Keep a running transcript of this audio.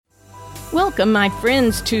Welcome, my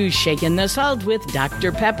friends, to Shakin' the Salt with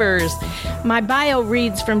Dr. Peppers. My bio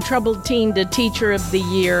reads from troubled teen to teacher of the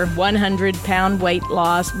year, 100-pound weight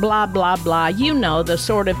loss, blah, blah, blah. You know, the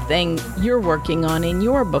sort of thing you're working on in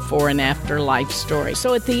your before and after life story.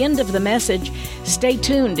 So at the end of the message, stay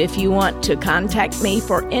tuned if you want to contact me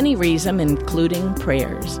for any reason, including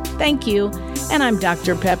prayers. Thank you. And I'm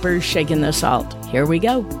Dr. Peppers, Shakin' the Salt. Here we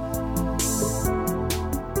go.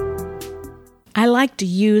 I like to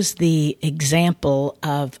use the example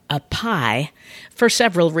of a pie for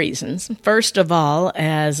several reasons. First of all,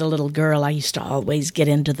 as a little girl, I used to always get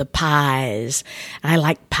into the pies. I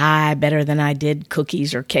liked pie better than I did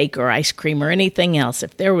cookies or cake or ice cream or anything else.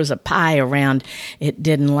 If there was a pie around, it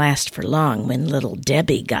didn't last for long when Little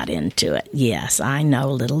Debbie got into it. Yes, I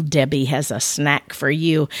know Little Debbie has a snack for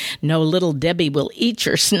you. No, Little Debbie will eat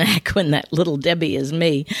your snack when that Little Debbie is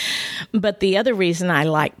me. But the other reason I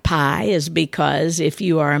like pie is because if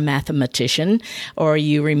you are a mathematician or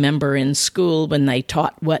you remember in school when they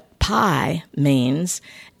taught what pi means,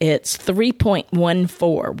 it's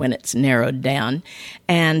 3.14 when it's narrowed down,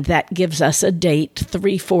 and that gives us a date.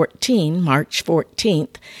 3/14, March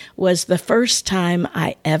 14th, was the first time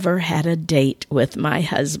I ever had a date with my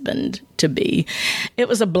husband-to-be. It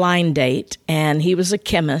was a blind date, and he was a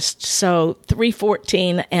chemist, so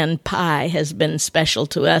 3/14 and pi has been special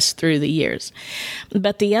to us through the years.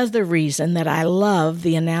 But the other reason that I love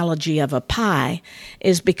the analogy of a pie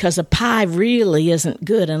is because a pie really isn't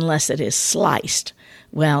good unless it is sliced.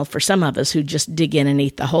 Well, for some of us who just dig in and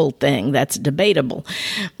eat the whole thing, that's debatable.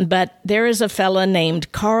 But there is a fella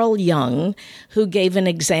named Carl Jung who gave an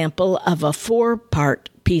example of a 4-part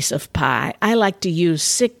piece of pie. I like to use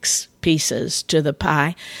 6 pieces to the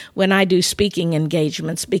pie when I do speaking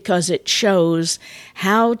engagements because it shows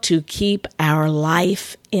how to keep our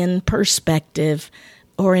life in perspective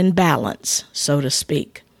or in balance, so to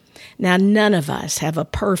speak. Now, none of us have a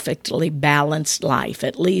perfectly balanced life.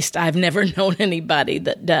 At least I've never known anybody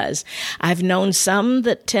that does. I've known some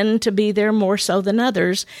that tend to be there more so than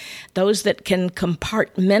others, those that can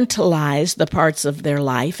compartmentalize the parts of their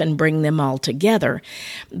life and bring them all together.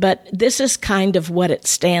 But this is kind of what it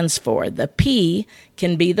stands for. The P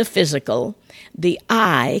can be the physical, the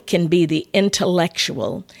I can be the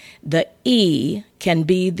intellectual, the E can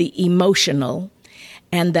be the emotional,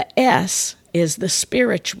 and the S is the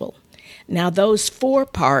spiritual. Now, those 4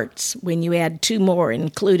 parts, when you add 2 more,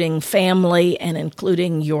 including family and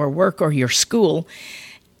including your work or your school,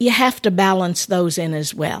 you have to balance those in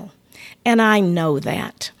as well. And I know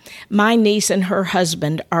that. My niece and her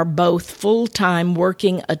husband are both full-time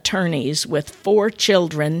working attorneys with 4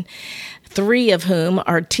 children, 3 of whom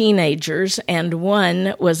are teenagers, and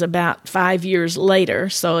 1 was about 5 years later,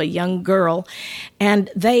 so a young girl. And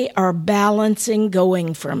they are balancing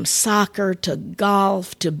going from soccer to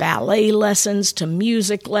golf to ballet lessons to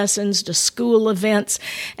music lessons to school events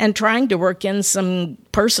and trying to work in some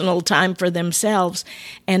personal time for themselves.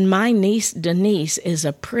 And my niece Denise is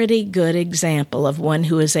a pretty good example of one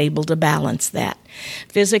who is able to balance that.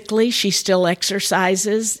 Physically, she still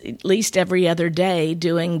exercises at least every other day,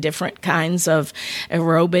 doing different kinds of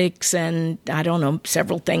aerobics and, I don't know,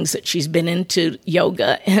 several things that she's been into,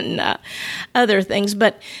 yoga and other things.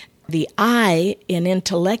 But the I in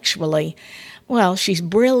intellectually, well, she's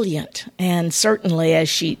brilliant. And certainly as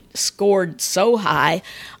she scored so high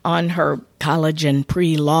on her college and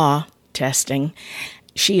pre-law testing,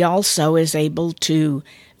 she also is able to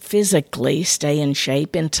physically stay in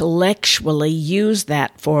shape, intellectually use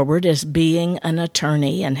that forward as being an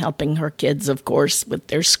attorney and helping her kids, of course, with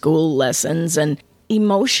their school lessons. And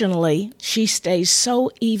emotionally, she stays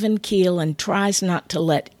so even keel and tries not to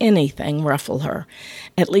let anything ruffle her.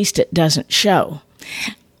 At least it doesn't show.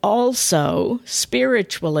 Also,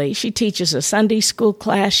 spiritually, she teaches a Sunday school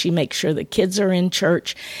class. She makes sure the kids are in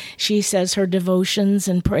church. She says her devotions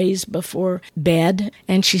and prays before bed,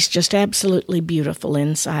 and she's just absolutely beautiful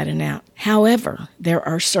inside and out. However, there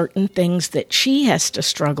are certain things that she has to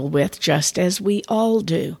struggle with, just as we all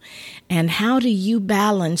do. And how do you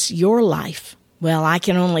balance your life? Well, I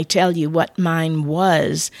can only tell you what mine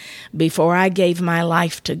was. Before I gave my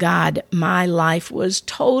life to God, my life was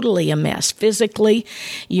totally a mess. Physically,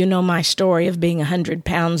 you know my story of being 100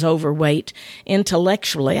 pounds overweight.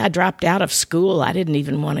 Intellectually, I dropped out of school. I didn't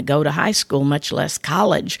even want to go to high school, much less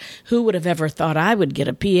college. Who would have ever thought I would get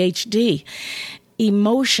a PhD?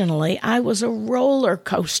 Emotionally, I was a roller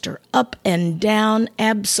coaster, up and down,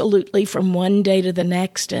 absolutely from one day to the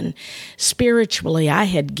next. And spiritually, I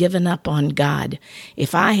had given up on God.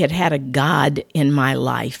 If I had had a God in my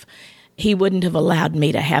life, He wouldn't have allowed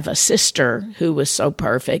me to have a sister who was so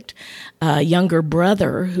perfect, a younger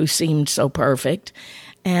brother who seemed so perfect,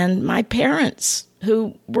 and my parents,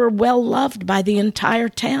 who were well loved by the entire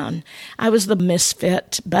town. I was the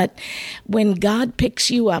misfit, but when God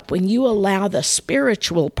picks you up, when you allow the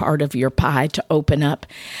spiritual part of your pie to open up,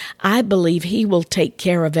 I believe He will take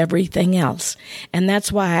care of everything else. And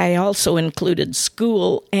that's why I also included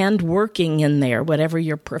school and working in there, whatever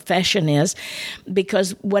your profession is,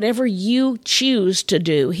 because whatever you choose to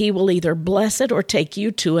do, He will either bless it or take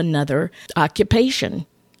you to another occupation.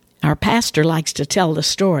 Our pastor likes to tell the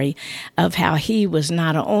story of how he was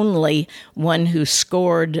not only one who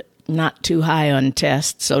scored not too high on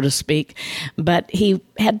tests, so to speak, but he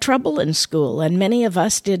had trouble in school, and many of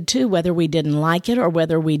us did too, whether we didn't like it or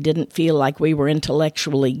whether we didn't feel like we were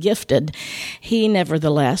intellectually gifted. He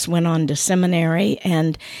nevertheless went on to seminary,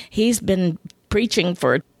 and he's been preaching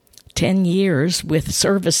for 10 years with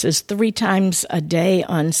services 3 times a day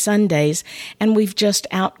on Sundays, and we've just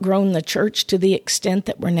outgrown the church to the extent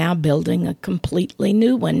that we're now building a completely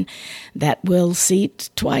new one that will seat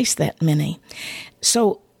twice that many.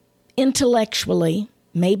 So intellectually,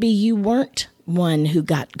 maybe you weren't one who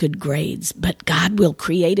got good grades, but God will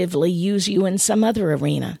creatively use you in some other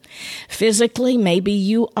arena. Physically, maybe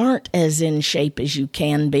you aren't as in shape as you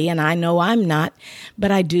can be, and I know I'm not,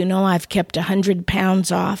 but I do know I've kept 100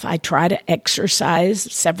 pounds off. I try to exercise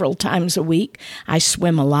several times a week. I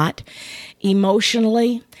swim a lot.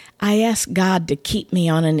 Emotionally, I ask God to keep me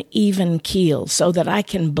on an even keel so that I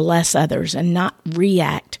can bless others and not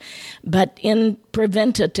react, but in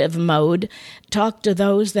preventative mode, talk to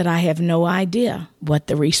those that I have no idea what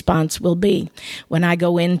the response will be. When I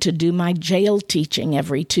go in to do my jail teaching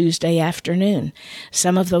every Tuesday afternoon,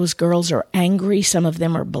 some of those girls are angry, some of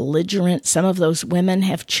them are belligerent, some of those women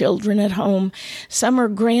have children at home, some are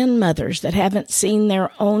grandmothers that haven't seen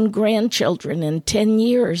their own grandchildren in 10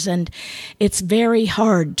 years, and it's very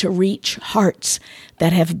hard to reach hearts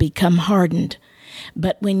that have become hardened.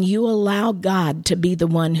 But when you allow God to be the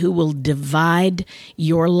one who will divide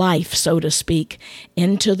your life, so to speak,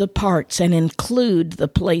 into the parts and include the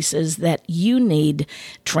places that you need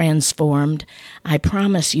transformed, I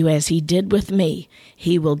promise you, as He did with me,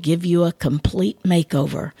 He will give you a complete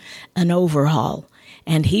makeover, an overhaul.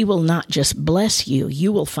 And He will not just bless you,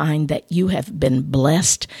 you will find that you have been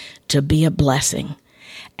blessed to be a blessing.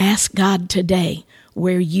 Ask God today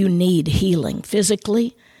where you need healing,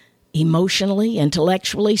 physically, emotionally,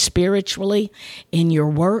 intellectually, spiritually, in your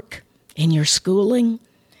work, in your schooling,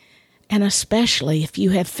 and especially if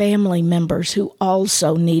you have family members who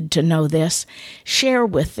also need to know this, share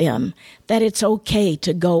with them that it's okay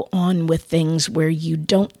to go on with things where you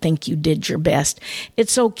don't think you did your best.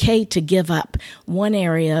 It's okay to give up one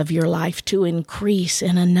area of your life to increase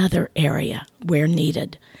in another area where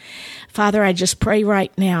needed. Father, I just pray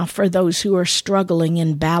right now for those who are struggling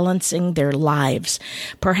in balancing their lives,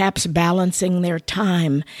 perhaps balancing their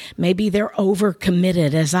time. Maybe they're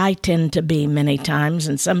overcommitted, as I tend to be many times,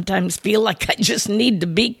 and sometimes feel like I just need to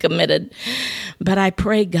be committed. But I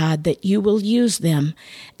pray, God, that you will use them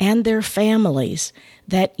and their families,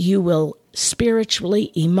 that you will spiritually,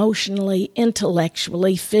 emotionally,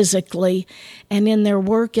 intellectually, physically, and in their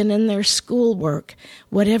work and in their schoolwork,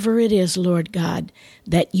 whatever it is, Lord God,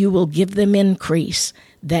 that you will give them increase,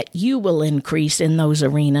 that you will increase in those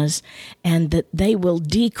arenas, and that they will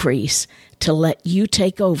decrease to let you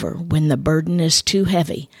take over when the burden is too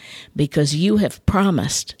heavy, because you have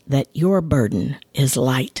promised that your burden is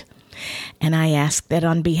light. And I ask that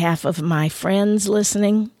on behalf of my friends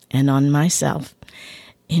listening and on myself,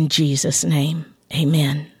 in Jesus' name,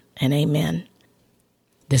 amen and amen.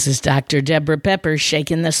 This is Dr. Deborah Pepper,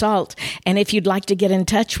 Shaking the Salt, and if you'd like to get in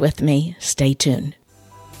touch with me, stay tuned.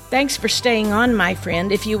 Thanks for staying on, my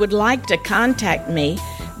friend. If you would like to contact me,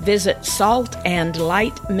 visit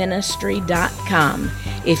saltandlightministry.com.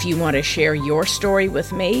 If you want to share your story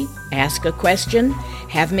with me, ask a question,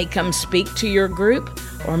 have me come speak to your group,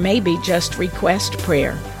 or maybe just request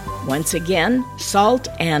prayer. Once again,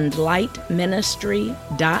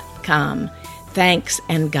 saltandlightministry.com. Thanks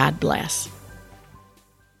and God bless.